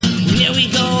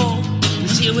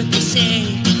hear what they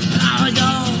say. Long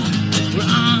ago, we're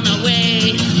on our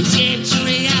way. Escape to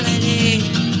reality.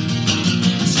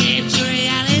 Escape to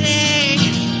reality.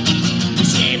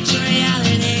 Escape to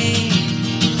reality.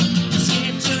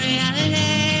 Escape to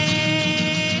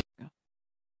reality.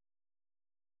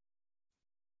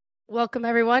 Welcome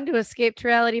everyone to Escape to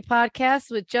Reality podcast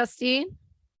with Justine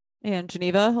and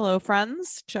Geneva. Hello,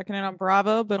 friends. Checking in on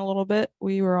Bravo. Been a little bit.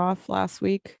 We were off last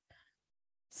week.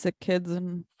 Sick kids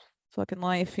and fucking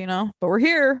life, you know. But we're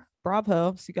here.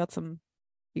 Bravo. So you got some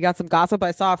gossip.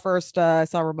 I saw first. I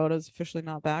saw Ramona's officially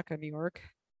not back in New York.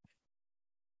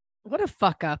 What a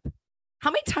fuck up.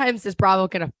 How many times is Bravo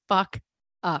gonna fuck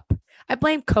up? I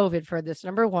blame COVID for this.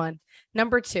 Number one.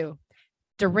 Number two,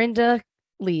 Dorinda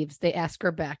leaves. They ask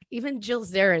her back. Even Jill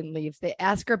Zarin leaves. They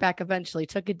ask her back eventually.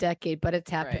 Took a decade, but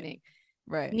it's happening.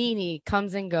 Right. Nene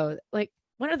comes and goes. Like,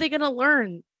 when are they gonna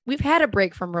learn? We've had a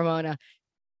break from Ramona.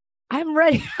 I'm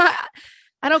ready.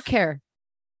 I don't care.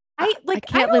 I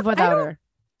can't live without her.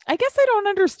 I guess I don't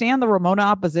understand the Ramona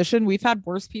opposition. We've had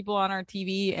worse people on our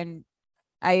TV, and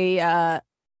I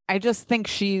just think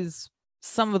she's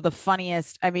some of the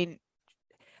funniest. I mean,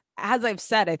 as I've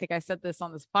said, I think I said this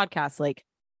on this podcast, like,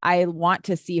 I want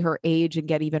to see her age and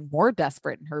get even more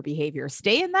desperate in her behavior.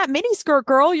 Stay in that mini skirt,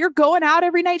 girl. You're going out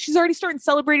every night. She's already starting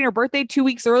celebrating her birthday 2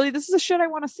 weeks early. This is the shit I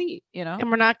want to see, you know? And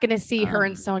we're not going to see her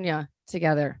and Sonia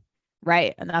together.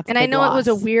 Right. And that's, and I know loss. It was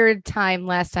a weird time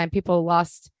last time. People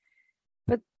lost.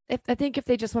 But I think if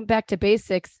they just went back to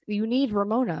basics, you need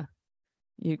Ramona.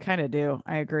 You kind of do.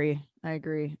 I agree. I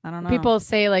don't know. People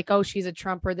say like, oh, she's a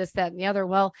Trumper, this, that, and the other.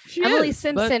 Well, Emily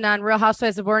Simpson on Real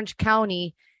Housewives of Orange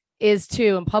County is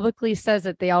too, and publicly says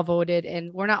that they all voted,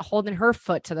 and we're not holding her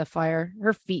feet to the fire.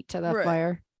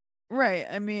 Right.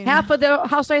 I mean, half of the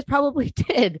housewives probably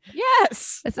did.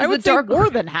 Yes. I would say more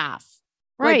than half.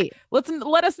 Right. Like,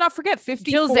 let us not forget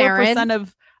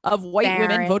 54% of white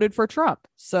women voted for Trump.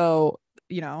 So,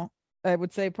 you know, I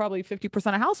would say probably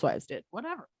 50% of housewives did.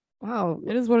 Whatever. Wow.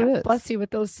 It is what it is. Bless you with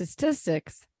those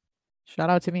statistics. Shout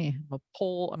out to me.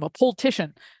 I'm a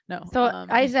politician. No. So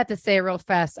I just have to say real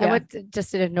fast. Yeah. I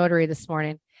just did a notary this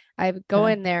morning. I go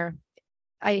in there.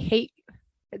 I hate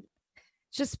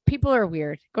just people are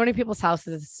weird. Going to people's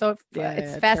houses. So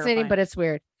it's fascinating, terrifying. But it's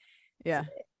weird. Yeah.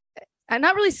 I'm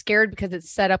not really scared because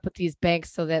it's set up with these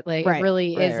banks so that like it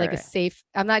really is like a safe.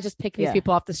 I'm not just picking these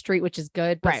people off the street, which is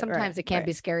good, but sometimes it can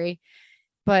be scary.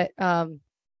 But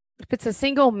if it's a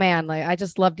single man, like I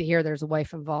just love to hear there's a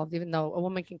wife involved, even though a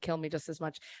woman can kill me just as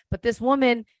much. But this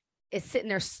woman is sitting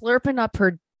there slurping up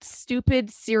her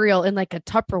stupid cereal in like a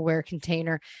Tupperware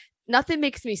container. Nothing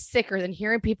makes me sicker than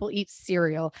hearing people eat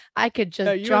cereal. I could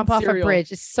just jump off a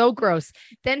bridge. It's so gross.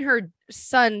 Then her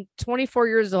son, 24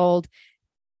 years old,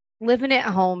 living at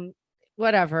home,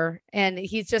 whatever. And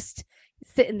he's just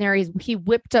sitting there. He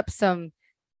whipped up some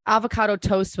avocado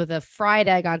toast with a fried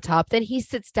egg on top. Then he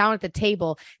sits down at the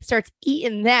table, starts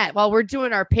eating that while we're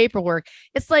doing our paperwork.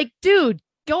 It's like, dude,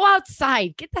 go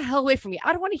outside. Get the hell away from me.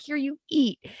 I don't want to hear you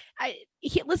eat.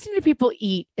 Listening to people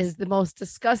eat is the most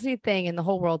disgusting thing in the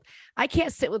whole world. I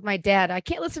can't sit with my dad. I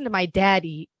can't listen to my dad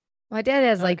eat. My dad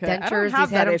has like dentures.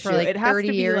 He's had them for like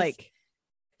 30 years. Like,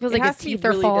 feels like his teeth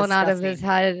are falling out of his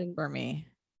head. For me.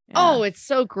 Yeah. Oh, it's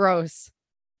so gross.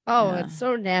 Oh, it's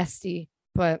so nasty.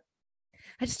 But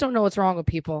I just don't know what's wrong with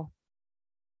people.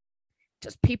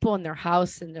 Just people in their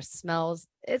house and their smells.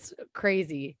 It's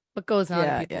crazy what goes on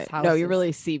in people's houses. No, you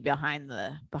really see behind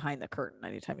the curtain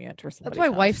anytime you enter somebody's house. That's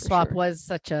why Wife Swap was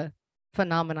such a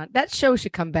phenomenon. That show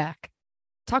should come back.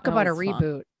 Talk about a reboot.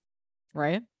 Fun.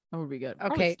 Right? That would be good.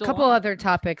 Okay, a couple other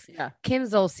topics. Yeah. Kim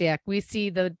Zolciak, we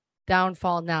see the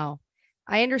downfall now.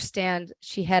 I understand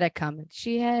she had it coming.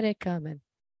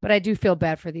 But I do feel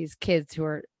bad for these kids who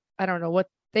are, I don't know what,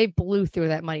 they blew through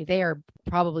that money. They are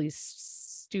probably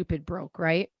stupid broke,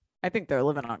 right? I think they're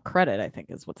living on credit, I think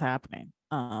is what's happening.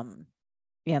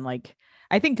 And like,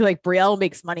 I think like Brielle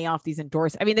makes money off these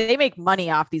endorsements. I mean, they make money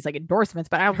off these like endorsements,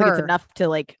 but I don't think it's enough to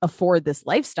like afford this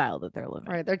lifestyle that they're living.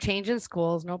 Right. They're changing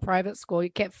schools, no private school.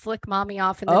 You can't flick mommy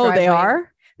off in the driveway. They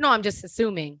are? No, I'm just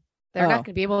assuming they're not going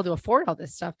to be able to afford all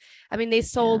this stuff. I mean, they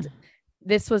sold,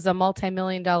 this was a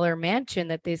multi-million-dollar mansion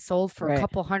that they sold for a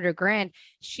couple $100,000.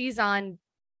 She's on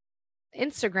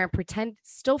Instagram,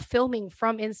 still filming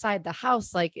from inside the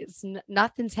house. Like it's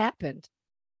nothing's happened.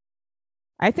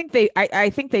 I think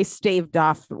they staved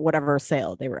off whatever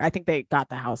sale they were. I think they got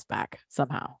the house back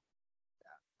somehow.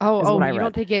 You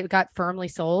don't think it got firmly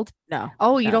sold? No.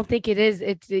 You don't think it is?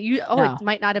 It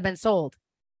might not have been sold.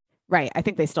 Right. I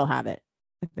think they still have it.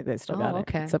 I think they still got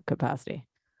it in some capacity.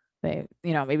 They,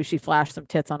 maybe she flashed some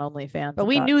tits on OnlyFans. But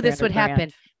we knew this would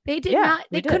happen. They did not.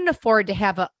 They couldn't afford to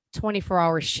have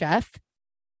 24-hour chef?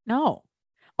 No.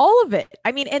 All of it.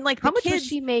 I mean, and like how much was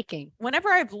she making? Whenever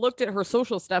I've looked at her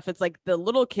social stuff, it's like the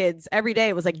little kids every day.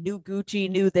 It was like new Gucci,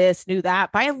 new this, new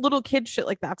that. Buying little kid shit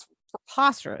like that's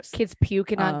preposterous. Kids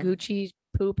puking on Gucci,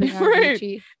 pooping on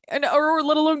Gucci, and or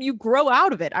let alone you grow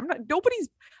out of it. I'm not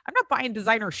buying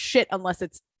designer shit unless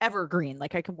it's evergreen.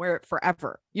 Like I can wear it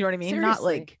forever. You know what I mean?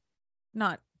 Seriously.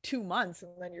 Not 2 months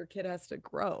and then your kid has to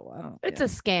grow. I don't. It's a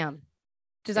scam.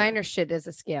 Designer shit is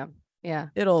a scam. Yeah.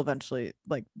 It'll eventually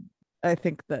I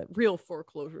think the real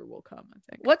foreclosure will come. I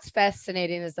think. What's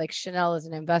fascinating is like Chanel is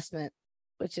an investment,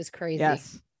 which is crazy.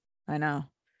 Yes, I know.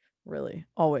 Really,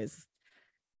 always.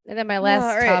 And then my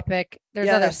last topic, there's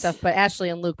other stuff, but Ashley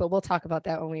and Luke, but we'll talk about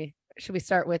that should we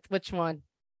start with which one?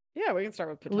 Yeah, we can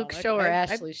start with Potomac. Luke show or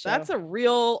Ashley show. That's a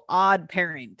real odd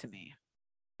pairing to me.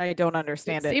 I don't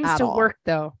understand it. Seems to work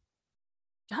though.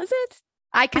 Does it?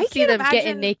 I can see them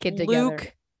getting naked Luke,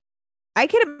 together. I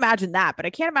can imagine that, but I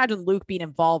can't imagine Luke being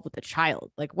involved with a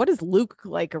child. Like, what is Luke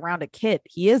like around a kid?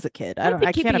 He is a kid.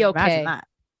 I can't imagine that.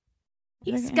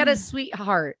 He's got a sweet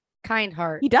heart, kind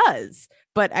heart. He does,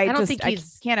 but I don't think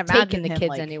he's can't imagine taking the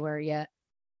kids anywhere yet.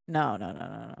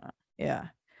 No. Yeah,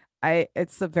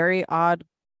 it's a very odd.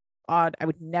 I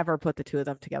would never put the two of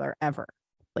them together ever.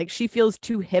 Like she feels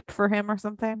too hip for him or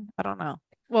something. I don't know.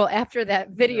 Well, after that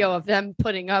video of them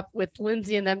putting up with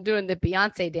Lindsay and them doing the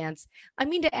Beyonce dance, I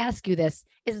mean to ask you this.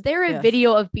 Is there a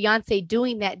video of Beyonce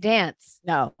doing that dance?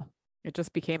 No, it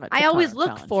just became a TikTok I always look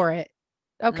challenge. for it.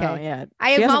 Okay. No, yeah. I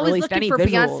am always looking for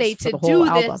Beyonce to do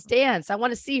this dance. I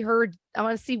want to see her. I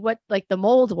want to see what like the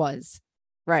mold was.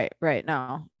 Right.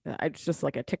 No, it's just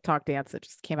like a TikTok dance that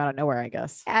just came out of nowhere, I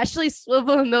guess. Ashley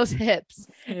swiveling those hips.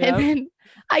 Yep. And then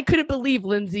I couldn't believe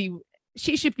Lindsay.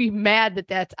 She should be mad that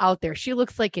that's out there. She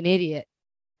looks like an idiot.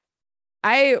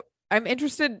 I'm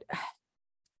interested.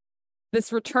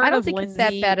 This return of Lindsay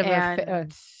that bad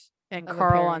of and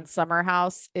Carl on Summer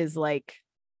House is like,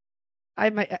 I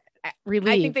might relieved.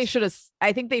 I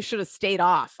think they should have stayed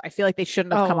off. I feel like they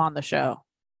shouldn't have come on the show.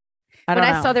 When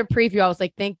I saw their preview, I was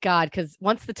like, thank God. Because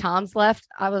once the Toms left,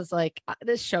 I was like,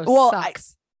 this show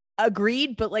sucks.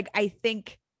 Agreed. But like, I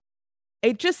think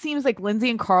it just seems like Lindsay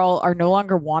and Carl are no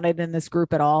longer wanted in this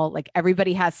group at all. Like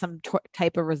everybody has some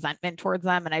type of resentment towards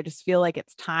them. And I just feel like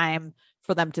it's time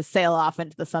for them to sail off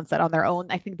into the sunset on their own.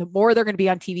 I think the more they're going to be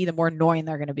on TV, the more annoying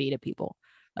they're going to be to people.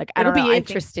 Like, it'll be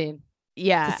interesting.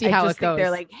 To see how it goes.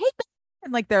 They're like, hey,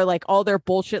 and like, they're like all their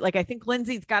bullshit. Like, I think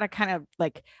Lindsay's got to kind of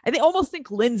like, almost think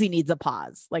Lindsay needs a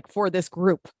pause, like for this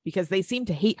group, because they seem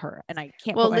to hate her. And I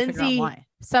can't put my finger on why.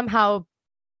 Somehow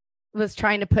was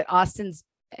trying to put Austin's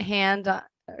hand.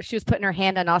 She was putting her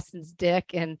hand on Austin's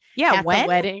dick and at the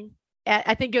wedding.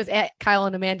 I think it was at Kyle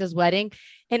and Amanda's wedding.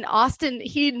 And Austin,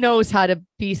 he knows how to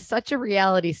be such a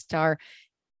reality star.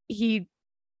 He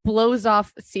blows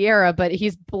off Sierra, but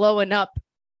he's blowing up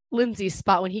Lindsay's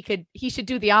spot when he should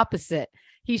do the opposite.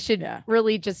 He should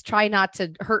really just try not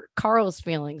to hurt Carl's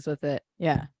feelings with it.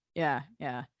 Yeah.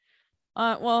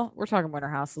 Well, we're talking Winter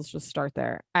House. Let's just start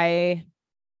there.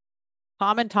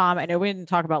 Tom and Tom, I know we didn't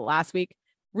talk about last week,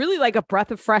 really like a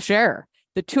breath of fresh air.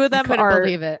 The two of them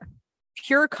believe it.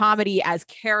 Pure comedy as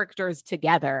characters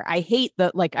together. I hate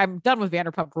that. Like, I'm done with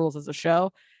Vanderpump Rules as a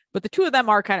show, but the two of them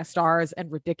are kind of stars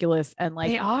and ridiculous. And like,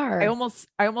 they are. I almost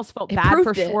felt bad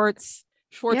for Schwartz.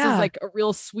 Schwartz is like a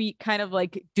real sweet kind of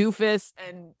like doofus,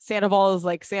 and Sandoval is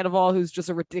like Sandoval, who's just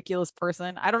a ridiculous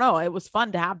person. I don't know. It was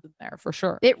fun to have them there for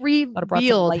sure. It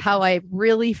revealed how I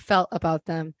really felt about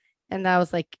them. And I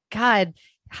was like, God,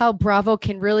 how Bravo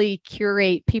can really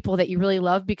curate people that you really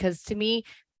love. Because to me,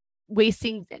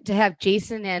 wasting to have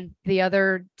Jason and the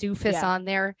other doofus on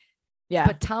there. Yeah.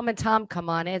 But Tom and Tom come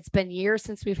on. It's been years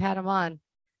since we've had them on.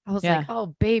 I was like, oh,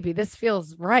 baby, this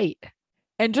feels right.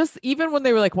 And just even when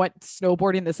they were like went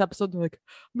snowboarding this episode, they're like,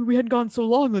 we hadn't gone so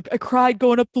long. Like, I cried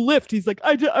going up the lift. He's like,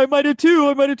 I might have too.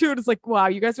 And it's like, wow,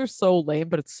 you guys are so lame,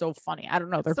 but it's so funny. I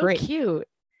don't know. They're so great. Cute.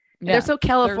 Yeah. They're so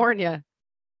California.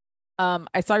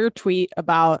 I saw your tweet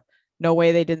about no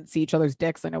way they didn't see each other's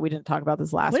dicks. I know we didn't talk about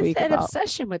this last week. What's that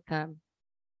obsession with them?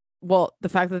 Well, the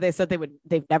fact that they said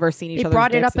they've never seen each other. They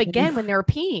brought it up again when they were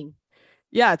peeing.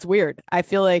 Yeah, it's weird. I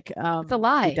feel like it's a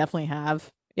lie. They definitely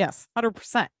have. Yes,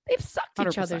 100%. They've sucked 100%.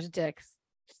 Each other's dicks.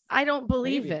 I don't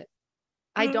believe it.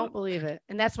 I don't believe it.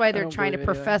 And that's why they're trying to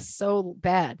profess so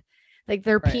bad. Like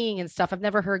they're peeing and stuff. I've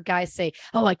never heard guys say,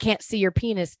 oh, I can't see your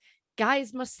penis.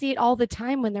 Guys must see it all the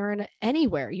time when they're in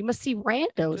anywhere. You must see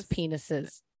randos'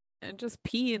 penises. And just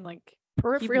pee in like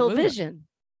peripheral vision.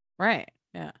 Right.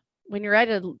 Yeah. When you're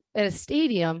at a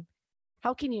stadium,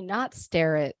 how can you not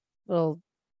stare at little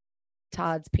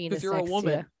Todd's penis? Because you're a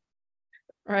woman.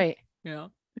 Right. Yeah.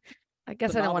 I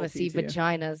guess I don't want to see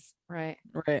vaginas. Right.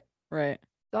 Right.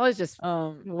 It's always just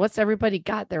what's everybody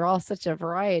got? They're all such a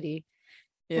variety.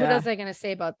 Yeah. What else am I gonna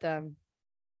say about them?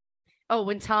 Oh,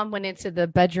 when Tom went into the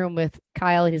bedroom with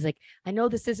Kyle, he's like, I know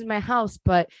this isn't my house,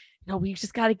 but we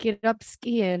just got to get up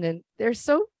skiing. And they're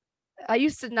so, I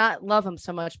used to not love them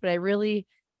so much, but I really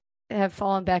have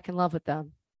fallen back in love with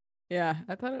them. Yeah.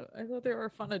 I thought they were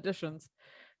fun additions.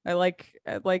 I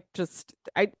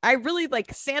really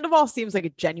like Sandoval seems like a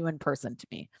genuine person to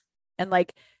me. And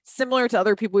like similar to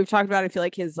other people we've talked about, I feel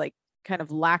like his like kind of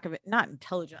lack of it, not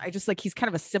intelligent. I just like, he's kind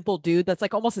of a simple dude that's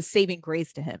like almost a saving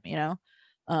grace to him,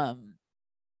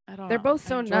 They're both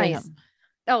so nice. Him.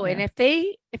 Oh, yeah. And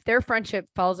if their friendship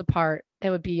falls apart, it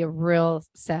would be a real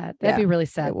sad. That'd be really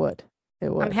sad. It would.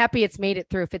 I'm happy it's made it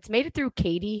through. If it's made it through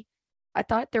Katie, I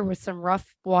thought there was some rough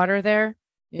water there.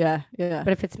 Yeah. But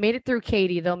if it's made it through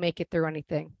Katie, they'll make it through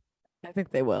anything. I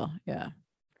think they will. Yeah.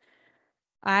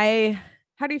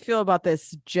 How do you feel about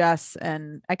this, Jess?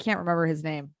 And I can't remember his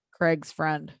name. Craig's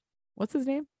friend. What's his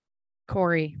name?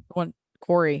 Corey.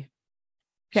 Corey.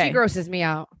 Okay. She grosses me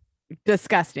out.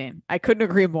 Disgusting. I couldn't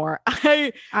agree more.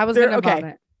 I was gonna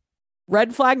vomit.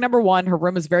 Red flag number 1, her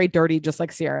room is very dirty, just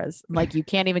like Sierra's. Like you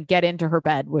can't even get into her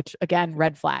bed, which again,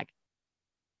 red flag.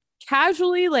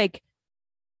 Casually, like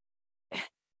I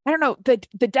don't know,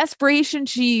 the desperation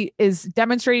she is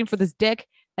demonstrating for this dick,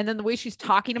 and then the way she's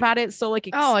talking about it so like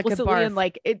explicitly and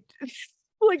like it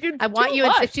like I want you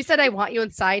if she said I want you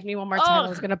inside me one more time, I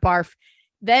was gonna barf.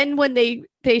 Then when they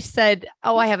said,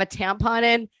 oh, I have a tampon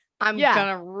in, I'm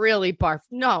gonna really barf.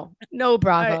 No,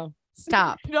 Bravo.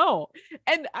 Stop. No.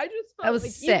 And I just felt that was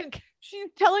like sick. She's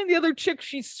telling the other chick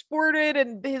she squirted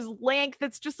and his length.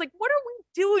 It's just like, what are we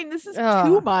doing? This is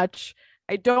too much.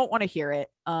 I don't want to hear it.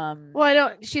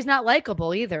 Well, she's not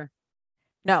likable either.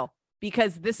 No,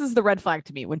 because this is the red flag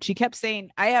to me. When she kept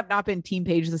saying, I have not been team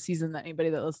Paige this season, that anybody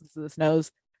that listens to this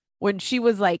knows. When she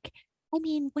was like, I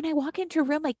mean, when I walk into a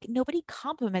room, like nobody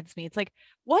compliments me. It's like,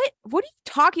 what are you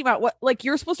talking about? What, like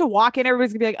you're supposed to walk in,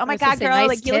 everybody's gonna be like, oh my God, girl, nice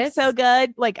like tits? You look so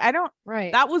good. Like, I don't,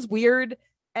 right. That was weird.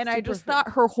 And I just thought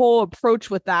her whole approach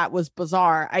with that was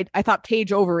bizarre. I thought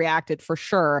Paige overreacted for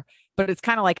sure, but it's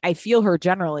kind of like, I feel her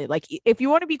generally. Like if you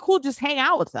want to be cool, just hang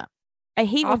out with them. I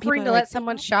hate offering to let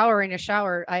someone shower in a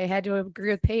shower. I had to agree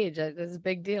with Paige. It's a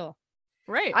big deal.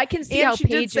 Right. I can see how she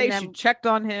Paige did say she checked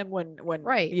on him when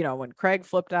right. When Craig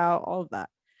flipped out, all of that.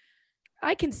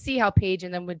 I can see how Paige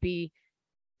and them would be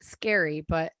scary,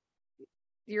 but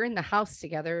you're in the house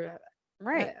together.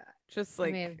 Right. Just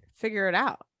like figure it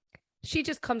out. She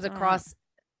just comes across,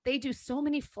 they do so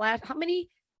many how many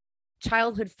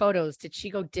childhood photos did she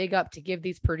go dig up to give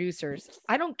these producers?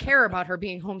 I don't care about her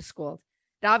being homeschooled.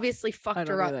 It obviously fucked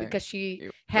her up because she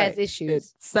has issues.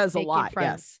 It says a lot.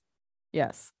 Friends.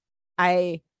 Yes.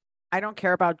 I don't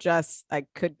care about Jess. I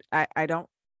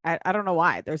don't know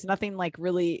why. There's nothing like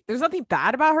really, there's nothing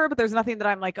bad about her, but there's nothing that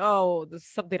I'm like, oh, this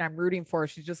is something I'm rooting for.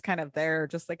 She's just kind of there,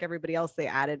 just like everybody else they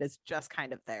added is just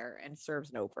kind of there and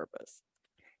serves no purpose.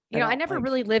 I never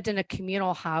really lived in a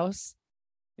communal house.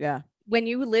 Yeah. When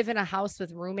you live in a house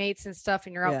with roommates and stuff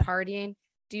and you're out partying,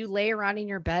 do you lay around in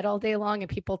your bed all day long and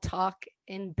people talk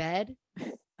in bed?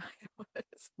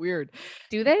 It's weird.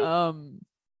 Do they?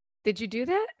 Did you do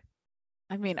that?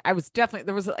 I mean,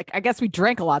 there was like, I guess we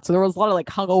drank a lot. So there was a lot of like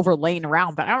hungover laying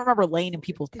around, but I don't remember laying in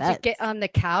people's beds. Did you get on the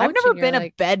couch? I've never been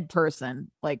a bed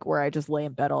person, like where I just lay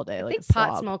in bed all day. I think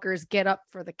pot smokers get up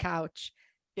for the couch,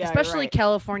 especially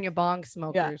California bong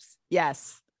smokers. Yeah.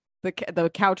 Yes.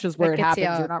 The couch is where it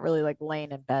happens. You're not really like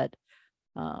laying in bed.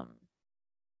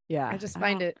 Yeah. I just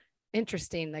find it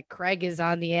interesting that Craig is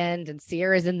on the end and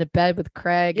Sierra's in the bed with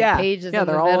Craig. And Paige is in the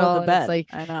middle. In the bed. It's like,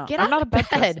 I know. I'm not a bed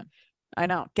person. I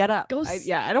know. Get up.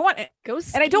 I don't want it. Go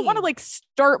skiing. And I don't want to like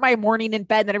start my morning in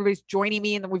bed and then everybody's joining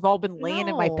me and then we've all been laying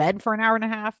in my bed for an hour and a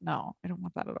half. No, I don't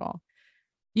want that at all.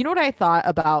 You know what I thought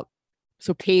about?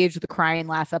 So Paige, the crying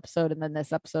last episode, and then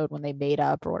this episode when they made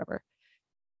up or whatever.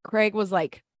 Craig was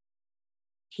like,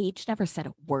 Paige never said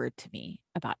a word to me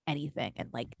about anything. And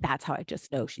like, that's how I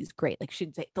just know she's great. Like she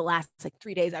didn't say the last like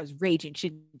 3 days I was raging. She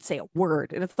didn't say a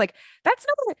word. And it's like, that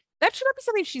should not be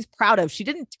something she's proud of. She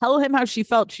didn't tell him how she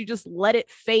felt. She just let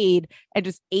it fade and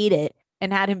just ate it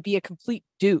and had him be a complete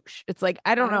douche. It's like,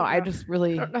 I don't know. I just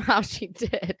really don't know how she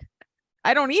did.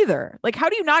 I don't either. Like, how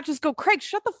do you not just go, Craig,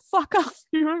 shut the fuck up?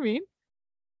 You know what I mean?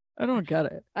 I don't get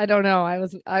it. I don't know.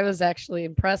 I was actually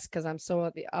impressed because I'm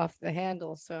so off the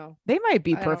handle. So they might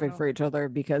be perfect for each other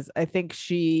because I think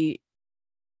she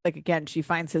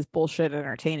finds his bullshit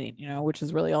entertaining, which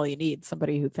is really all you need.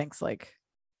 Somebody who thinks like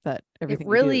that everything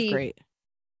really you do is great.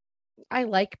 I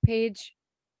like Paige.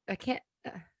 I can't,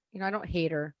 I don't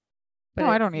hate her. But no,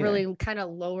 I don't either. Really kind of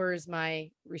lowers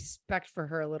my respect for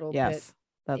her a little bit.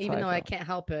 That's even though I can't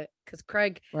help it, because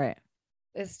Craig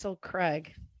is still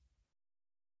Craig.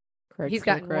 He's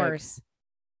gotten worse.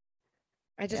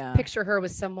 I just picture her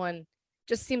with someone,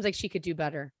 just seems like she could do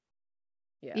better.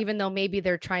 Yeah. Even though maybe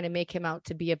they're trying to make him out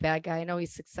to be a bad guy. I know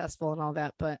he's successful and all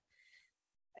that, but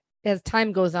as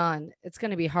time goes on, it's going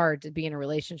to be hard to be in a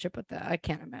relationship with that. I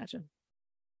can't imagine.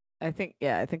 I think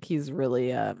he's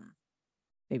really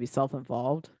maybe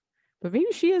self-involved, but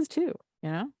maybe she is too,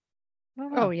 you know? I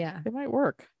don't know. Oh yeah. It might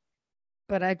work.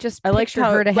 But I picture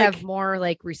her to have more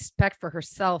like respect for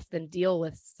herself than deal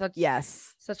with such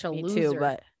a loser. Too,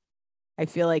 but I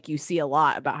feel like you see a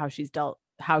lot about how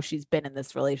she's been in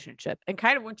this relationship, and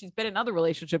kind of when she's been in other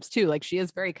relationships too. Like she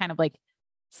is very kind of like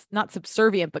not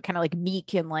subservient, but kind of like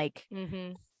meek and like,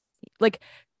 like,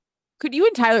 could you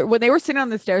and Tyler, when they were sitting on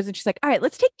the stairs and she's like, all right,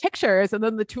 let's take pictures. And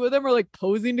then the two of them are like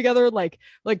posing together. Like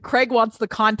Craig wants the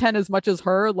content as much as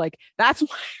her. Like that's why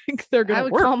I think they're going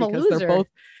to work. Call him a loser.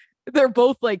 They're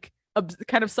both like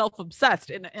kind of self-obsessed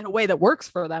in a way that works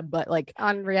for them. But like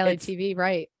on reality TV,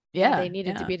 right. Yeah. They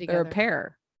needed to be together. They're a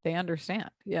pair. They understand.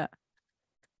 Yeah.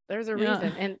 There's a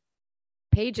reason. And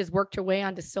Paige has worked her way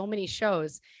onto so many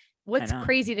shows. What's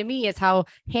crazy to me is how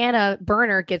Hannah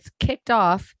Berner gets kicked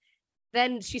off.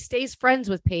 Then she stays friends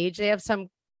with Paige. They have some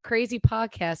crazy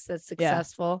podcast that's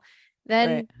successful. Yeah.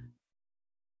 Then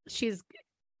she's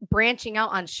branching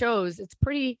out on shows. It's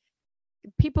pretty,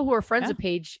 people who are friends with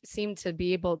Paige seem to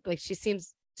be able, like, she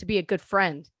seems to be a good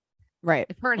friend. Right.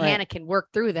 If her and Hannah can work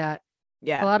through that.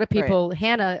 Yeah. A lot of people,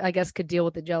 Hannah, I guess, could deal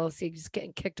with the jealousy, just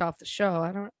getting kicked off the show.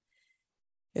 I don't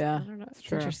know.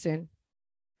 It's interesting.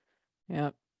 Yeah.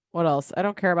 What else? I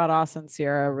don't care about Austin.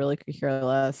 Sierra really could care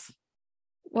less.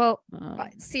 Well,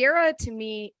 Sierra, to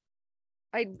me,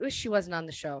 I wish she wasn't on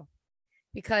the show,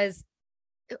 because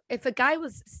if a guy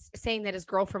was saying that his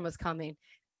girlfriend was coming,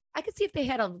 I could see if they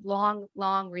had a long,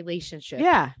 long relationship.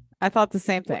 Yeah, I thought the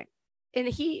same thing. And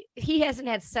he hasn't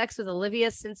had sex with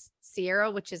Olivia since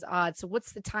Sierra, which is odd. So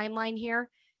what's the timeline here?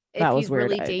 That if was he's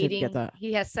weird. really dating,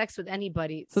 he has sex with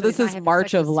anybody. So this is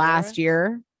March of last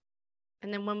year.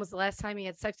 And then when was the last time he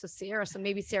had sex with Sierra? So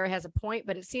maybe Sierra has a point,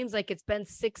 but it seems like it's been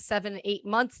 6, 7, 8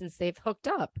 months since they've hooked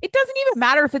up. It doesn't even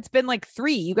matter if it's been like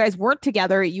 3. You guys weren't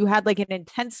together. You had like an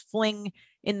intense fling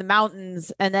in the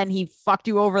mountains, and then he fucked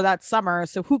you over that summer.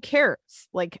 So who cares?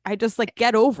 Like, I just like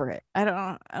get over it. I don't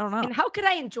know. And how could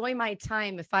I enjoy my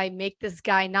time if I make this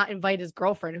guy not invite his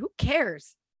girlfriend? Who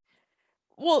cares?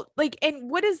 Well, like, and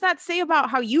what does that say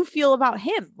about how you feel about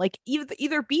him? Like,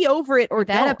 either be over it or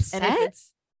that don't. upset.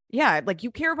 Yeah, like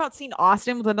you care about seeing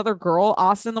Austin with another girl.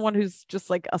 Austin, the one who's just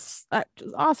like Austin.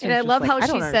 And I love how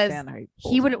she says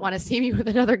he wouldn't want to see me with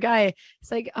another guy.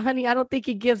 It's like, honey, I don't think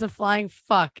he gives a flying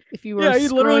fuck if you were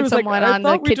screwing someone on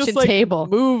the kitchen table.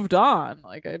 Moved on.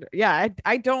 Like, I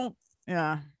don't.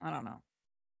 Yeah, I don't know.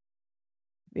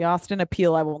 The Austin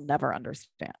appeal, I will never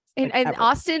understand. And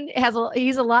Austin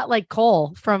he's a lot like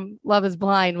Cole from Love Is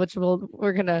Blind, which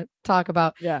we're gonna talk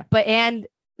about. Yeah. But and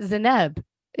Zanab.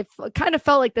 It kind of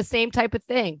felt like the same type of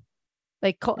thing.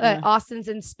 Like Austin's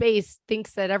in space,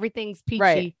 thinks that everything's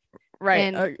peachy. Right.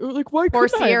 And like, why poor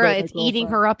Sierra, it's eating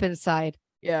her up inside.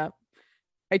 Yeah.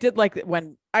 I did like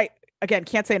when again,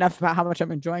 can't say enough about how much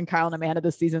I'm enjoying Kyle and Amanda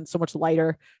this season. So much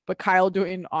lighter, but Kyle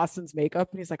doing Austin's makeup,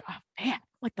 and he's like, oh man,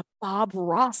 like the Bob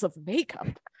Ross of makeup.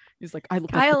 He's like, I look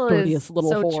Kyle like the dirtiest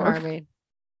little so whore. Charming.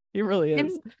 He really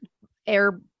is.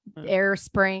 And air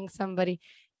spraying somebody.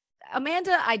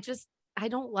 Amanda, I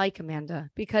don't like Amanda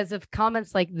because of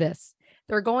comments like this.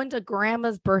 They're going to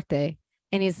grandma's birthday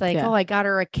and he's like, oh, I got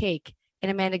her a cake.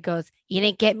 And Amanda goes, you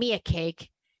didn't get me a cake.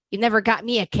 You never got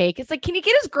me a cake. It's like, can you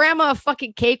get his grandma a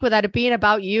fucking cake without it being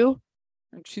about you?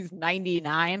 And she's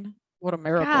 99. What a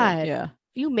miracle. God, yeah.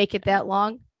 You make it that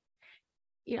long.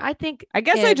 You know, I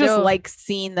guess I just like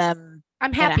seeing them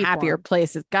I'm happy in a happier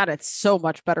place. It's so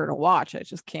much better to watch. I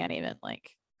just can't even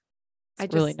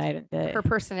it's really night and day. Her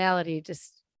personality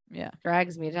just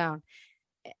drags me down.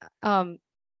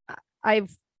 I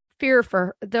fear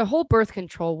for the whole birth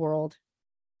control world.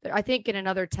 I think in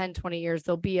another 10, 20 years,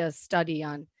 there'll be a study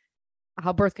on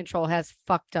how birth control has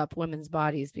fucked up women's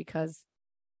bodies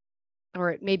or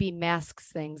it maybe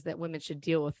masks things that women should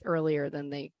deal with earlier than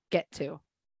they get to.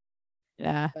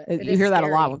 Yeah. You hear that a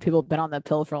lot when people have been on the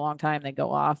pill for a long time, they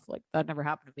go off. Like that never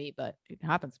happened to me, but it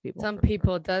happens to people. Some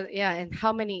people does. Yeah. And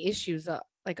how many issues,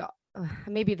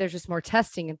 maybe there's just more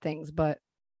testing and things, but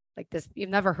like this, you've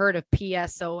never heard of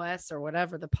PSOS or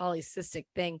whatever, the polycystic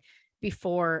thing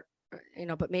before,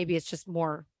 but maybe it's just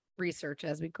more research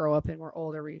as we grow up and we're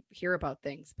older, we hear about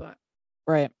things, but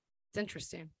right. It's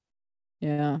interesting.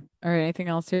 Yeah. All right. Anything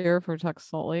else here for Texas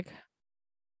Salt Lake?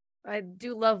 I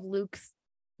do love Luke's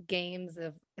games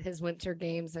of his winter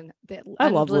games and the I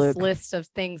love endless Luke. list of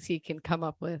things he can come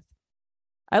up with.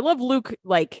 I love Luke,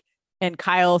 like, and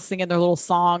Kyle singing their little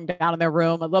song down in their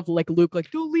room. I love like Luke, like,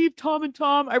 don't leave Tom and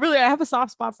Tom. I have a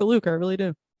soft spot for Luke. I really do.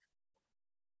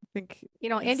 I think,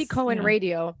 Andy Cohen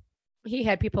radio, he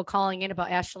had people calling in about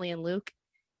Ashley and Luke,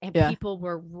 and people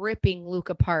were ripping Luke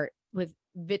apart with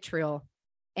vitriol.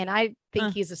 And I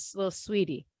think he's a little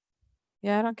sweetie.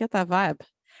 Yeah, I don't get that vibe.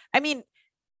 I mean,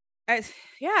 I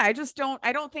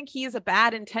don't think he is a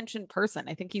bad intentioned person.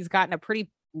 I think he's gotten a pretty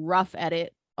rough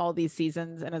edit all these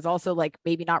seasons and is also like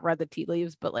maybe not read the tea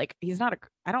leaves, but like he's not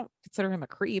I don't consider him a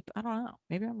creep. I don't know.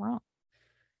 Maybe I'm wrong.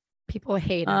 People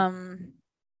hate him.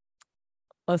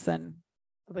 Listen,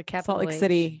 Salt Lake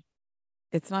City,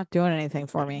 it's not doing anything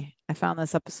for me. I found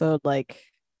this episode like,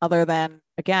 other than,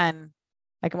 again,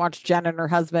 I can watch Jen and her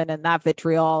husband and that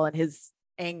vitriol and his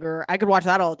anger. I could watch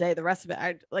that all day. The rest of it,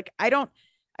 I don't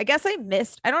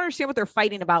understand what they're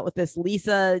fighting about with this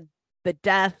Lisa, the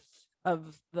death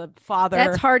of the father.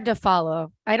 That's hard to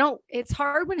follow. It's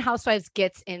hard when Housewives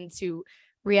gets into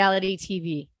reality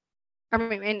TV. I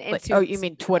mean, into, you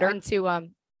mean Twitter?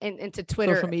 Into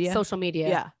Twitter, social media.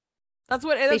 Yeah.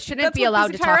 They shouldn't be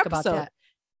allowed to talk about that.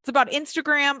 It's about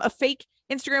Instagram, a fake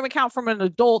Instagram account from an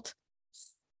adult,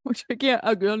 which again,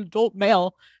 an adult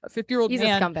male, a 50-year-old man. He's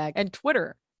a scumbag. And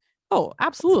Twitter. Oh,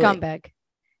 absolutely. Scumbag.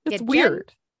 It's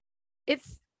weird.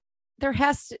 If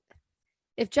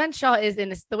Jen Shah is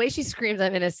innocent, the way she screams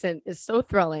I'm innocent is so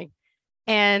thrilling.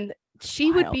 And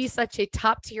she would be such a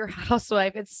top tier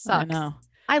housewife. It sucks. I know.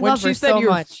 I love her so much.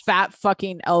 When she said your fat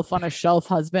fucking elf on a shelf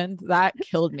husband, that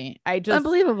killed me.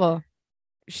 Unbelievable.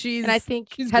 And I think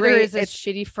Heather is a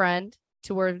shitty friend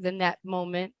to her in that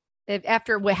moment.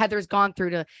 After what Heather's gone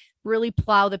through to really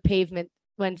plow the pavement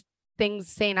when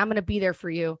things saying, I'm going to be there for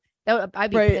you.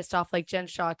 I'd be pissed off like Jen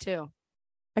Shah too.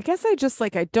 I guess I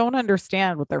don't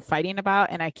understand what they're fighting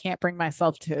about. And I can't bring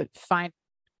myself to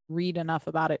read enough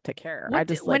about it to care. I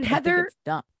think it's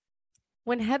dumb.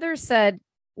 When Heather said,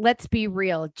 let's be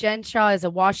real, Jen Shah is a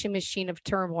washing machine of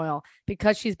turmoil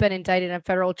because she's been indicted on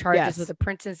federal charges with a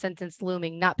Princeton sentence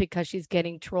looming, not because she's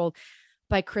getting trolled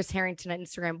by Chris Harrington on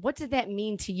Instagram. What did that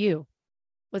mean to you?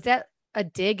 Was that a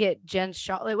dig at Jen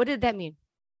Shah? Like, what did that mean?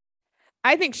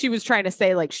 I think she was trying to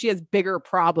say like she has bigger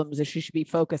problems that she should be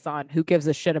focused on. Who gives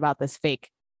a shit about this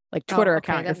fake like Twitter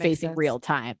account you're facing real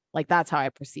time? Like that's how I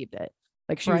perceived it.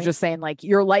 Like she was just saying like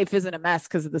your life isn't a mess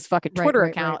because of this fucking Twitter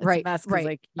account. It's a mess because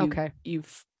like you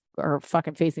are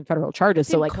fucking facing federal charges.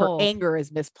 So like her anger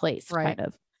is misplaced kind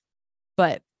of.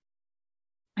 But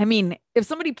I mean, if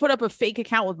somebody put up a fake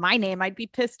account with my name, I'd be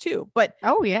pissed too. But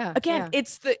again,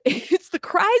 it's the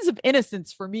cries of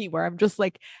innocence for me where I'm just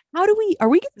like, are we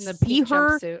going to see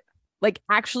her like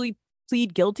actually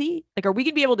plead guilty? Like, are we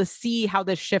going to be able to see how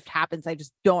this shift happens? I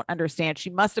just don't understand. She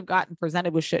must have gotten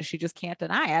presented with shit she just can't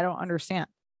deny. I don't understand.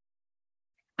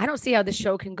 I don't see how this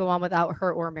show can go on without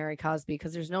her or Mary Cosby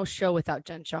because there's no show without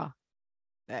Jen Shah.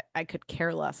 I could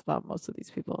care less about most of these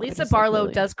people. Lisa Barlow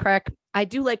does crack. I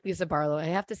do like Lisa Barlow. I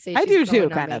have to say, I do too,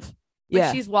 kind of.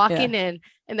 When she's walking in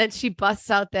and then she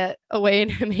busts out that Away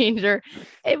in a Manger.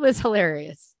 It was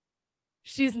hilarious.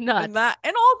 She's nuts. And all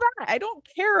that. I don't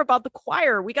care about the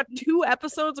choir. We got 2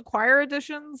 episodes of choir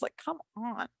editions. Like, come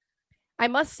on. I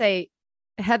must say,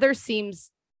 Heather seems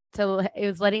to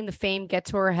is letting the fame get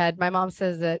to her head. My mom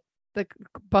says that the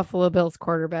Buffalo Bills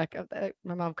quarterback,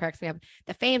 my mom cracks me up.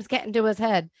 The fame's getting to his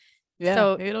head. Yeah,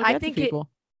 so I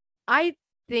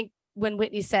think when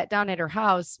Whitney sat down at her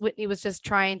house, Whitney was just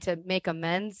trying to make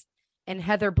amends, and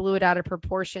Heather blew it out of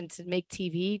proportion to make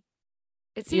TV.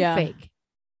 It seemed fake.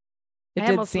 It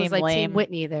did seem was like lame. Team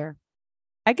Whitney there.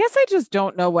 I guess I just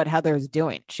don't know what Heather's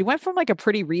doing. She went from like a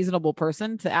pretty reasonable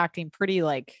person to acting pretty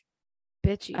like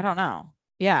bitchy. I don't know.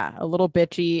 Yeah, a little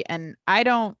bitchy, and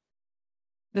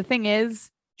the thing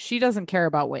is, she doesn't care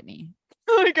about Whitney.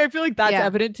 Like, I feel like that's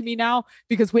evident to me now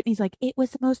because Whitney's like, it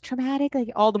was the most traumatic, like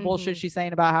all the bullshit she's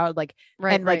saying about how like,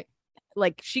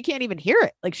 like she can't even hear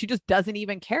it. Like she just doesn't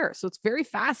even care. So it's very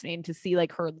fascinating to see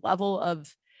like her level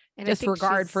of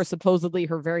disregard for supposedly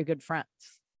her very good friends.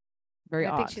 Very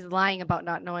odd. I think she's lying about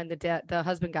not knowing the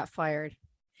husband got fired.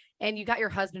 And you got your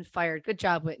husband fired. Good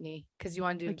job, Whitney. Because you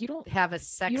wanted to have a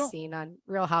sex scene on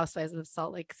Real Housewives of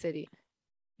Salt Lake City.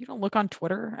 You don't look on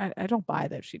Twitter. I don't buy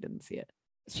that she didn't see it.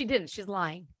 She didn't. She's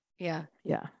lying. Yeah.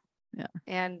 Yeah.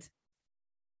 And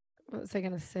what was I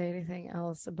going to say? Anything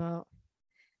else about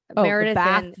Meredith?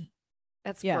 And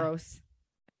that's gross.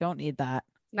 Don't need that.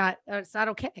 It's not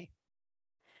okay.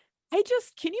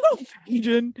 Can you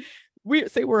imagine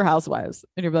we're housewives,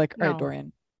 and you'll be like, all right, No.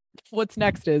 Dorian, what's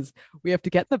next is we have to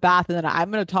get in the bath, and then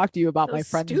I'm going to talk to you about So my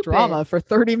friend's stupid. drama for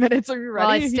 30 minutes. Are you ready?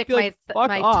 While I stick like,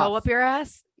 my toe up your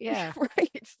ass. Yeah.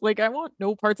 Right. Like, I want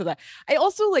no parts of that. I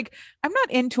also like, I'm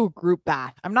not into a group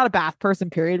bath. I'm not a bath person,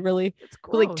 period, really. It's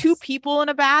gross. But like 2 people in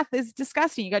a bath is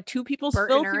disgusting. You got 2 people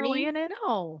filthily in it.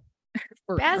 No.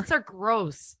 Baths are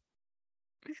gross.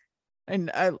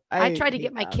 And I try to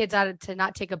get my kids out to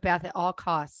not take a bath at all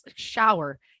costs. Like,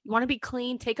 shower. You want to be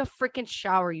clean? Take a freaking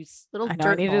shower, you little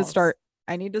dirt balls.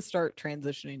 I need to start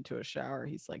transitioning to a shower.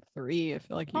 He's like 3. I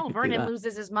feel like Vernon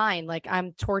loses his mind. Like,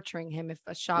 I'm torturing him if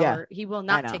a shower. He will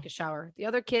not take a shower. The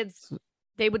other kids,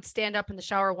 they would stand up in the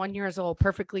shower 1 year old,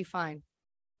 perfectly fine.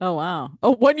 Oh, wow.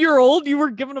 Oh, 1 year old? You were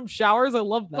giving them showers? I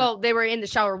love that. Well, they were in the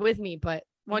shower with me, but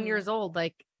 1 year old,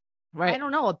 like, right. I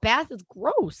don't know. A bath is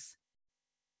gross.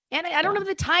 And I don't have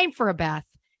the time for a bath.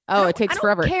 Oh, it takes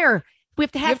forever. I don't care. We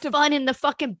have to have fun in the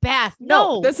fucking bath.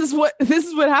 No, this is what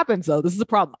happens though. This is the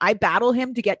problem. I battle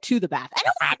him to get to the bath.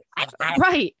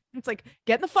 Right. It's like,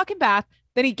 get in the fucking bath.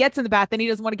 Then he gets in the bath. Then he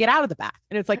doesn't want to get out of the bath.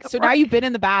 And it's like, so now you've been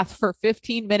in the bath for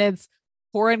 15 minutes,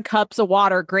 pouring cups of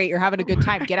water. Great. You're having a good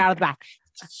time. Get out of the bath.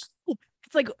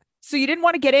 It's like, so you didn't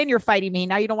want to get in. You're fighting me.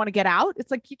 Now you don't want to get out.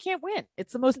 It's like, you can't win.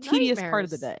 It's the most tedious part of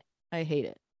the day. I hate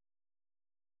it.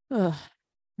 Ugh.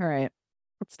 All right.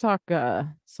 Let's talk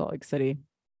Salt Lake City.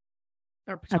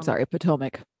 I'm sorry,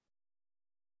 Potomac.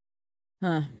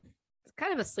 It's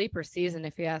kind of a sleeper season,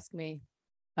 if you ask me.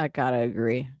 I gotta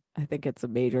agree. I think it's a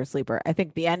major sleeper. I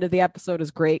think the end of the episode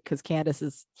is great because Candace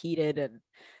is heated and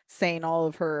saying all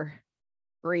of her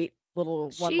great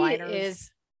little one-liners. She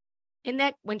is in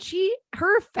that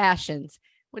her fashions,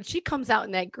 when she comes out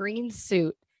in that green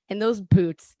suit and those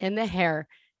boots and the hair,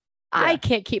 I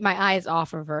can't keep my eyes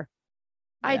off of her.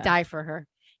 I die for her.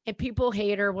 And people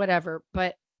hate her, whatever.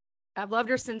 But I've loved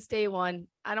her since day one.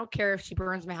 I don't care if she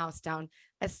burns my house down.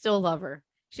 I still love her.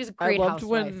 She's a great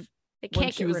housewife.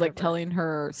 When she was like telling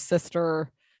her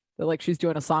sister that like she's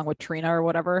doing a song with Trina or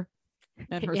whatever.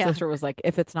 And her sister was like,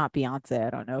 if it's not Beyonce, I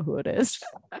don't know who it is.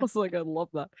 I was like, I love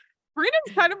that.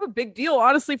 Trina's kind of a big deal,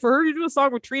 honestly, for her to do a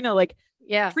song with Trina. Like,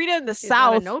 Trina in the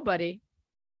South. Nobody.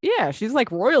 Yeah, she's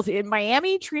like royalty. In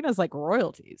Miami, Trina's like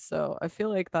royalty. So I feel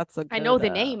like that's a good, I know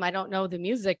the name. I don't know the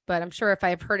music, but I'm sure if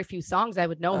I've heard a few songs, I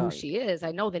would know who she is.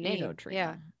 I know the name. Know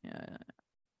Trina. Yeah.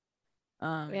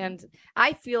 And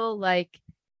I feel like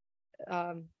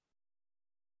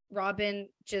Robin,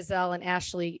 Giselle, and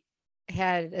Ashley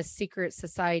had a secret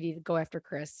society to go after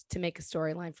Chris to make a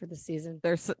storyline for the season.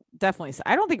 There's definitely.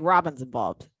 I don't think Robin's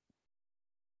involved.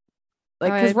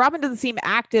 Like, because Robin doesn't seem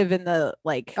active in the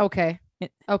like. Okay.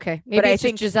 Maybe it's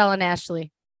just Giselle and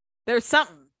Ashley. There's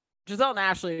something. Giselle and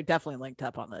Ashley are definitely linked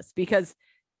up on this because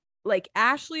like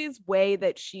Ashley's way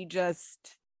that she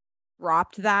just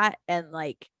dropped that and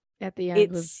like at the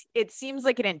end it seems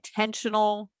like an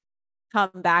intentional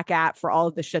come back at for all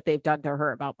of the shit they've done to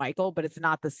her about Michael, but it's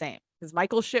not the same because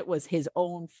Michael's shit was his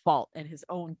own fault and his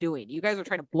own doing. You guys are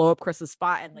trying to blow up Chris's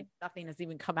spot and like nothing has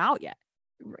even come out yet.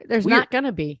 There's not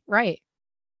gonna be, right?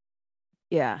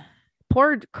 Yeah.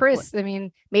 Poor Chris. I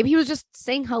mean, maybe he was just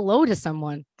saying hello to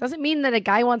someone. Doesn't mean that a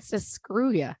guy wants to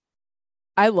screw you.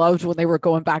 I loved when they were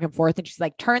going back and forth and she's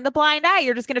like, turn the blind eye.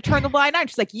 You're just going to turn the blind eye.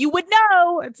 She's like, you would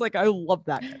know. It's like, I love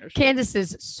that kind of shit. Candace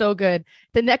is so good.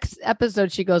 The next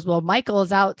episode, she goes, well, Michael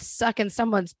is out sucking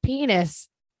someone's penis.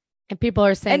 And people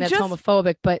are saying that's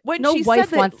homophobic, but no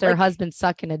wife wants their husband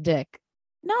sucking a dick.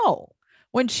 No.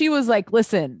 When she was like,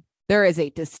 listen, there is a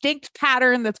distinct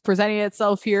pattern that's presenting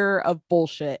itself here of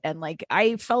bullshit. And like,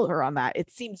 I felt her on that. It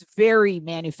seems very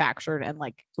manufactured and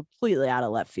like completely out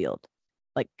of left field.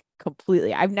 Like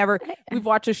completely. We've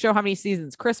watched a show how many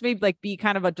seasons? Chris may like be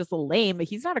kind of just a lame, but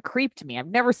he's not a creep to me. I've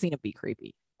never seen him be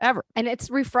creepy ever. And it's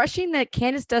refreshing that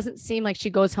Candace doesn't seem like she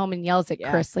goes home and yells at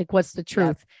Chris. Like, what's the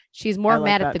truth? Yeah. She's more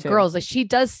mad at the girls. Like she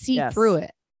does see through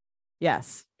it.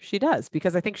 Yes, she does.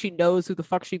 Because I think she knows who the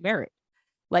fuck she married.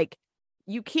 Like,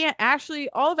 you can't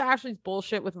all of Ashley's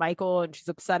bullshit with Michael and she's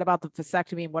upset about the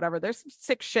vasectomy and whatever. There's some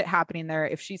sick shit happening there.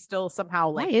 If she's still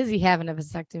somehow like, why is he having a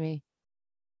vasectomy?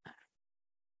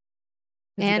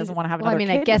 And he doesn't want to have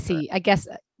another kid. I guess,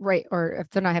 right. Or if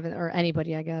they're not having, or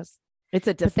anybody, I guess it's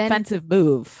a defensive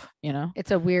move, you know,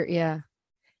 it's a weird,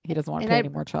 he doesn't want to pay any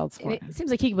more child support. It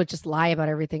seems like he would just lie about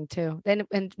everything too.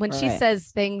 And when she says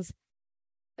things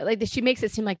like she makes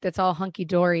it seem like that's all hunky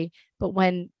dory. But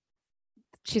when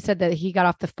she said that he got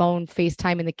off the phone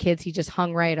FaceTiming the kids, he just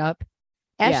hung right up.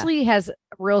 Ashley has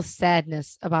real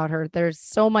sadness about her. There's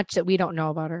so much that we don't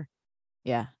know about her.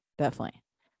 Yeah, definitely.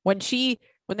 When she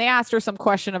when they asked her some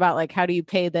question about like, how do you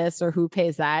pay this or who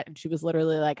pays that? And she was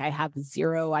literally like, I have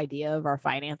zero idea of our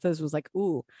finances, was like,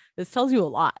 ooh, this tells you a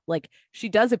lot. Like she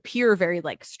does appear very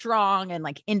like strong and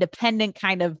like independent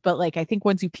kind of, but like, I think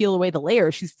once you peel away the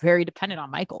layers, she's very dependent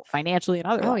on Michael financially and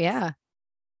otherwise. Oh yeah.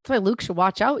 That's why Luke should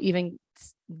watch out even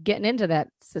getting into that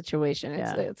situation.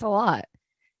 It's a lot.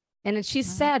 And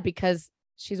she's sad because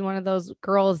she's one of those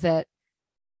girls that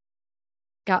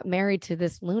got married to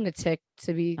this lunatic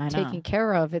to be taken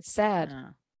care of. It's sad.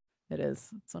 It is.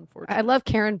 It's unfortunate. I love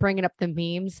Karen bringing up the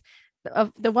memes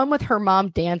of the one with her mom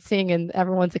dancing and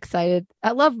everyone's excited.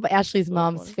 I love Ashley's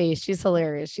mom's face. She's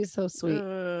hilarious. She's so sweet.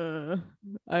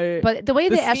 But the way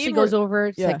that Ashley goes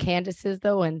over to Candace's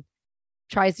though and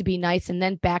tries to be nice and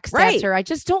then backstabs her, I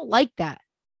just don't like that.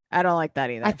 I don't like that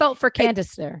either. I felt for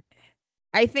Candace there.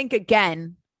 I think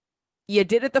again, you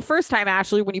did it the first time,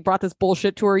 Ashley, when you brought this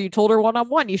bullshit to her. You told her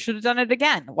one-on-one. You should have done it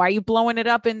again. Why are you blowing it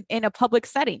up in a public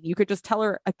setting? You could just tell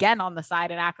her again on the side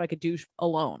and act like a douche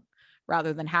alone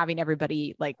rather than having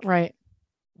everybody like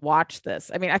watch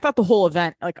this. I mean, I thought the whole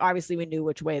event, like obviously we knew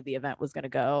which way the event was going to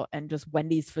go, and just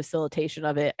Wendy's facilitation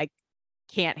of it, I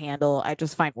can't handle. I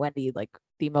just find Wendy like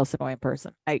the most annoying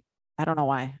person. I don't know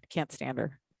why. I can't stand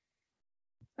her.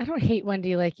 I don't hate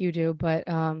Wendy like you do, but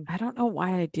I don't know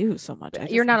why I do so much.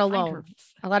 You're not alone.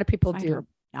 A lot of people do.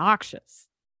 Obnoxious.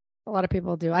 A lot of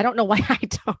people do. I don't know why I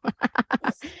don't.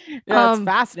 It's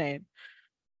fascinating.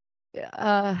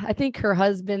 I think her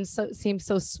husband seems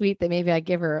so sweet that maybe I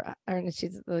give her. I don't know.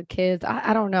 She's the kids.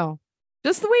 I don't know.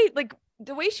 Just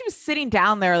the way she was sitting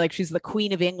down there, like she's the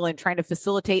Queen of England, trying to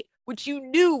facilitate, which you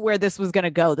knew where this was going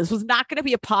to go. This was not going to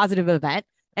be a positive event,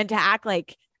 and to act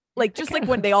like just like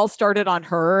when they all started on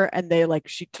her and they like,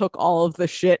 she took all of the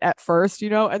shit at first,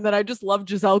 and then I just love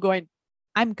Giselle going,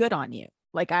 I'm good on you.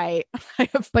 Like I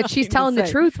but she's telling the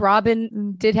truth.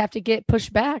 Robin did have to get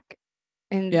pushed back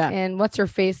and what's her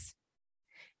face?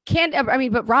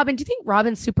 But Robin, do you think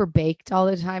Robin's super baked all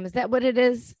the time? Is that what it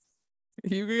is?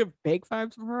 You get bake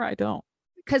vibes from her? I don't.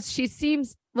 Because she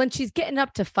seems, when she's getting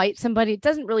up to fight somebody, it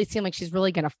doesn't really seem like she's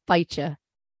really going to fight you.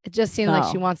 It just seems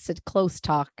like she wants to close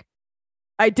talk.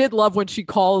 I did love when she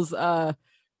calls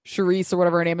Charisse or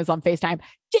whatever her name is on FaceTime.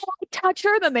 Did I touch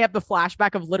her? Then they have the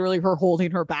flashback of literally her holding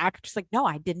her back. Just like, no,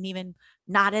 I didn't even,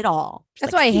 not at all.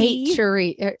 That's why I hate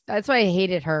Charisse. That's why I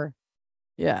hated her.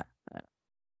 Yeah.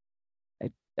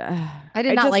 I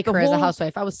did not like her as a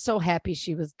housewife. I was so happy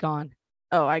she was gone.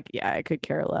 Oh, I could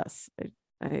care less.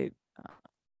 I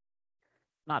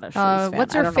not a Charisse fan.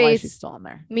 What's her face? She's still on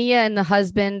there. Mia and the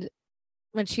husband,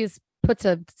 when she's puts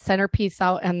a centerpiece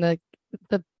out on the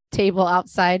table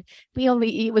outside. We only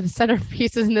eat with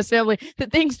centerpieces in this family. The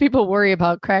things people worry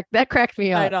about cracked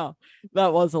me up. I know.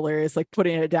 That was hilarious. Like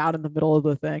putting it down in the middle of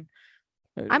the thing.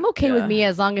 I'm okay with Mia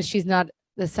as long as she's not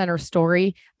the center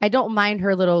story. I don't mind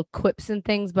her little quips and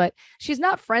things, but she's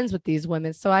not friends with these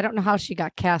women. So I don't know how she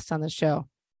got cast on the show.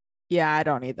 Yeah, I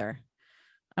don't either.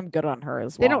 I'm good on her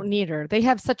as well. They don't need her. They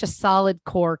have such a solid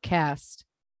core cast.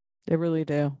 They really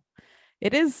do.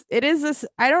 It is this.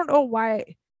 I don't know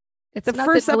why. It's the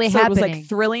first really episode was like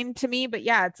thrilling to me, but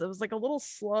yeah, it was like a little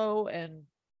slow, and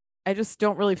I just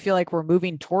don't really feel like we're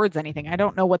moving towards anything. I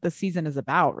don't know what the season is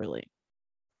about, really.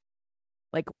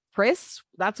 Like Chris,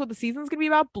 that's what the season's gonna be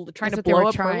about, trying to blow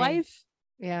up her life.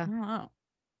 Yeah, I don't know.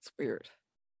 It's weird.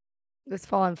 It's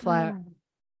falling flat.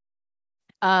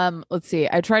 Let's see.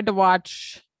 I tried to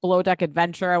watch Below Deck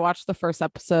Adventure. I watched the first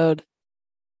episode.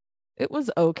 It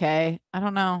was okay. I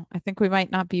don't know. I think we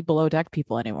might not be below deck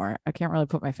people anymore. I can't really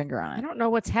put my finger on it. I don't know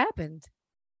what's happened.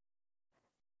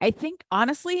 I think,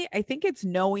 honestly, it's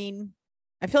knowing.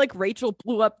 I feel like Rachel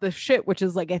blew up the shit, which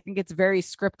is like, I think it's very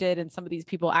scripted and some of these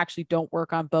people actually don't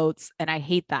work on boats. And I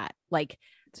hate that. Like,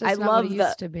 I love the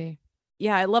used to be.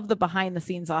 Yeah, I love the behind the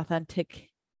scenes authentic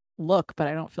look, but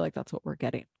I don't feel like that's what we're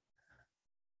getting.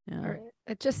 Yeah.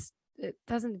 It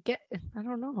doesn't get, I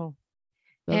don't know.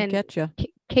 They'll get you.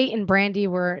 Kate and Brandy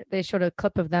they showed a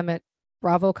clip of them at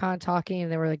BravoCon talking,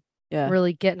 and they were like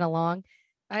really getting along.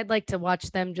 I'd like to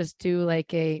watch them just do like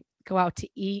go out to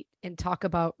eat and talk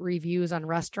about reviews on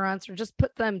restaurants, or just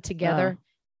put them together.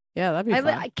 Yeah, that'd be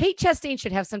fun. Kate Chastain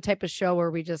should have some type of show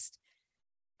where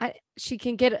she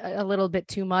can get a little bit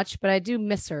too much, but I do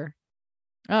miss her.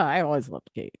 Oh, I always loved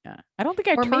Kate. Yeah, I don't think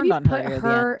I turned on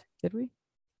her. Did we?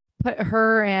 Put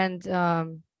her and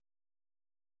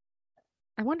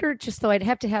I wonder, just though, I'd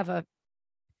have to have a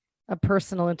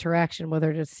personal interaction with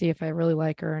her to see if I really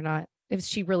like her or not. Is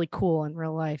she really cool in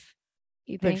real life?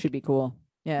 You think she'd be cool?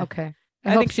 Yeah. Okay.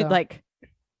 I think she'd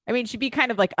she'd be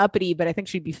kind of like uppity, but I think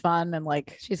she'd be fun and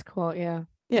like she's cool. Yeah.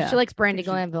 Yeah. If she likes Brandy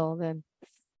Glanville, then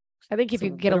I think if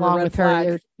you get along with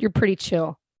her, you're pretty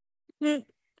chill.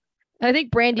 I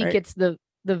think Brandy gets the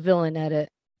villain edit.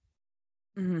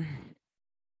 I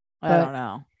don't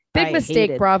know. Big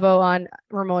mistake, Bravo, on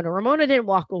Ramona. Ramona didn't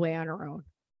walk away on her own.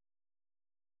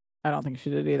 I don't think she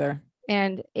did either.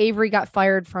 And Avery got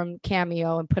fired from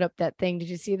Cameo and put up that thing. Did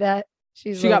you see that?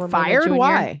 She got Ramona fired? Jr.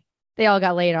 Why? They all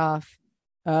got laid off.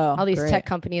 Oh, all these tech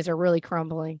companies are really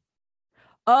crumbling.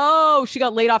 Oh, she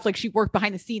got laid off. Like she worked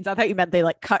behind the scenes. I thought you meant they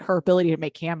like cut her ability to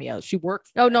make cameos. She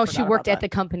worked. Oh no, she worked at the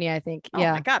company. I think.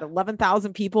 Yeah. Oh my God,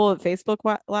 11,000 people at Facebook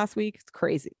last week. It's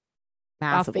crazy.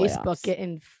 Massive Facebook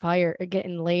layoffs.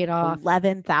 getting laid off.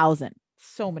 11,000.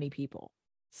 So many people.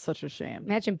 Such a shame.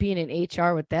 Imagine being in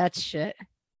HR with that shit.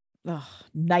 Ugh,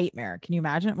 nightmare. Can you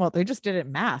imagine? Well, they just did it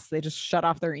in mass. They just shut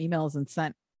off their emails and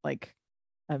sent like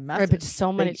a message. Right, but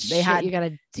so many shit had, you got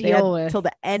to deal with till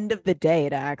the end of the day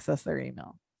to access their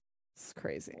email. It's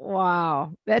crazy.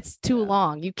 Wow, that's too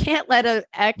long. You can't let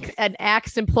an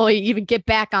ex employee even get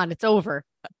back on. It's over.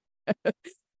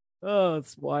 Oh,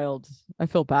 it's wild. I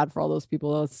feel bad for all those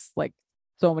people. It's like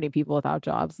so many people without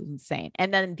jobs. It's insane.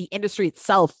 And then the industry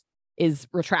itself is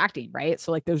retracting, right?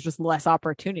 So like there's just less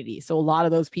opportunity. So a lot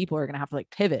of those people are going to have to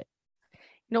like pivot.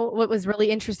 You know, what was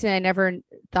really interesting I never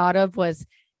thought of was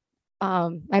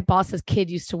my boss's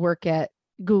kid used to work at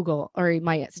Google, or he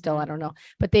might still, I don't know,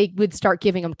 but they would start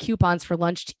giving them coupons for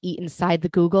lunch to eat inside the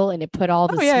Google, and it put all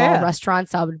the small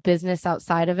restaurants out of business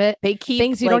outside of it. They keep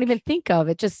things you don't even think of.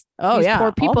 It just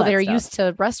poor people that are used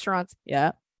to restaurants.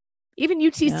 Yeah. Even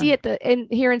UTC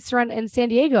here in San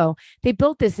Diego, they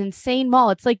built this insane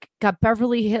mall. It's like got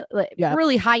Beverly Hills,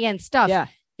 really high end stuff. Yeah.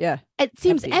 Yeah. It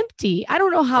seems empty. I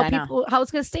don't know how how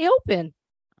it's going to stay open.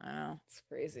 I know. It's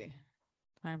crazy.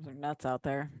 Times are nuts out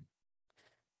there.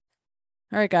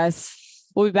 All right, guys.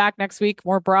 We'll be back next week.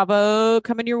 More Bravo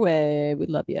coming your way. We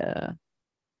love you.